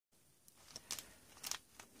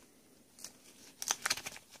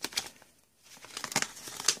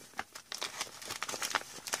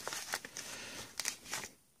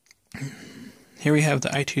Here we have the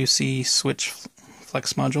i2c switch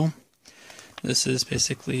flex module. This is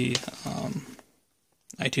basically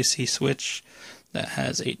i2c switch that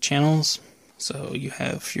has 8 channels. So you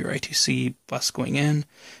have your i2c bus going in,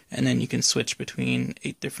 and then you can switch between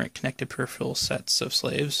 8 different connected peripheral sets of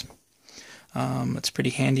slaves. It's pretty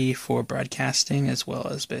handy for broadcasting as well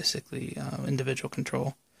as basically individual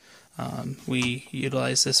control. We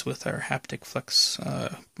utilize this with our haptic flex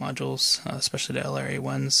modules, especially the LRA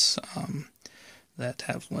ones that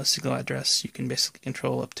have a single address. You can basically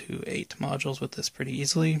control up to 8 modules with this pretty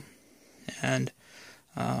easily, and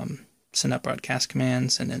send out broadcast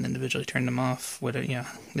commands and then individually turn them off.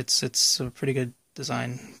 It's a pretty good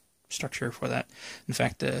design structure for that. In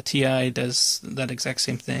fact, the TI does that exact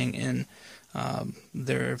same thing in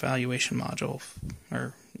their evaluation module,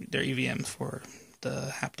 or their EVM for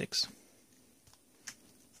the haptics.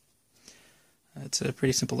 It's a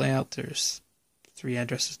pretty simple layout. There's 3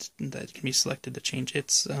 addresses that can be selected to change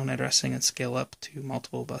its own addressing and scale up to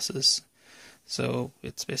multiple buses. So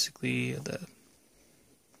it's basically the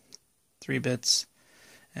 3 bits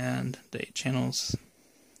and the 8 channels,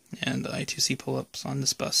 and the i2c pull-ups on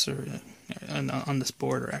this bus or on this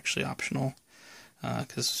board are actually optional,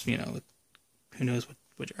 because who knows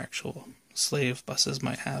what your actual slave buses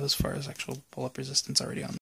might have as far as actual pull-up resistance already on them.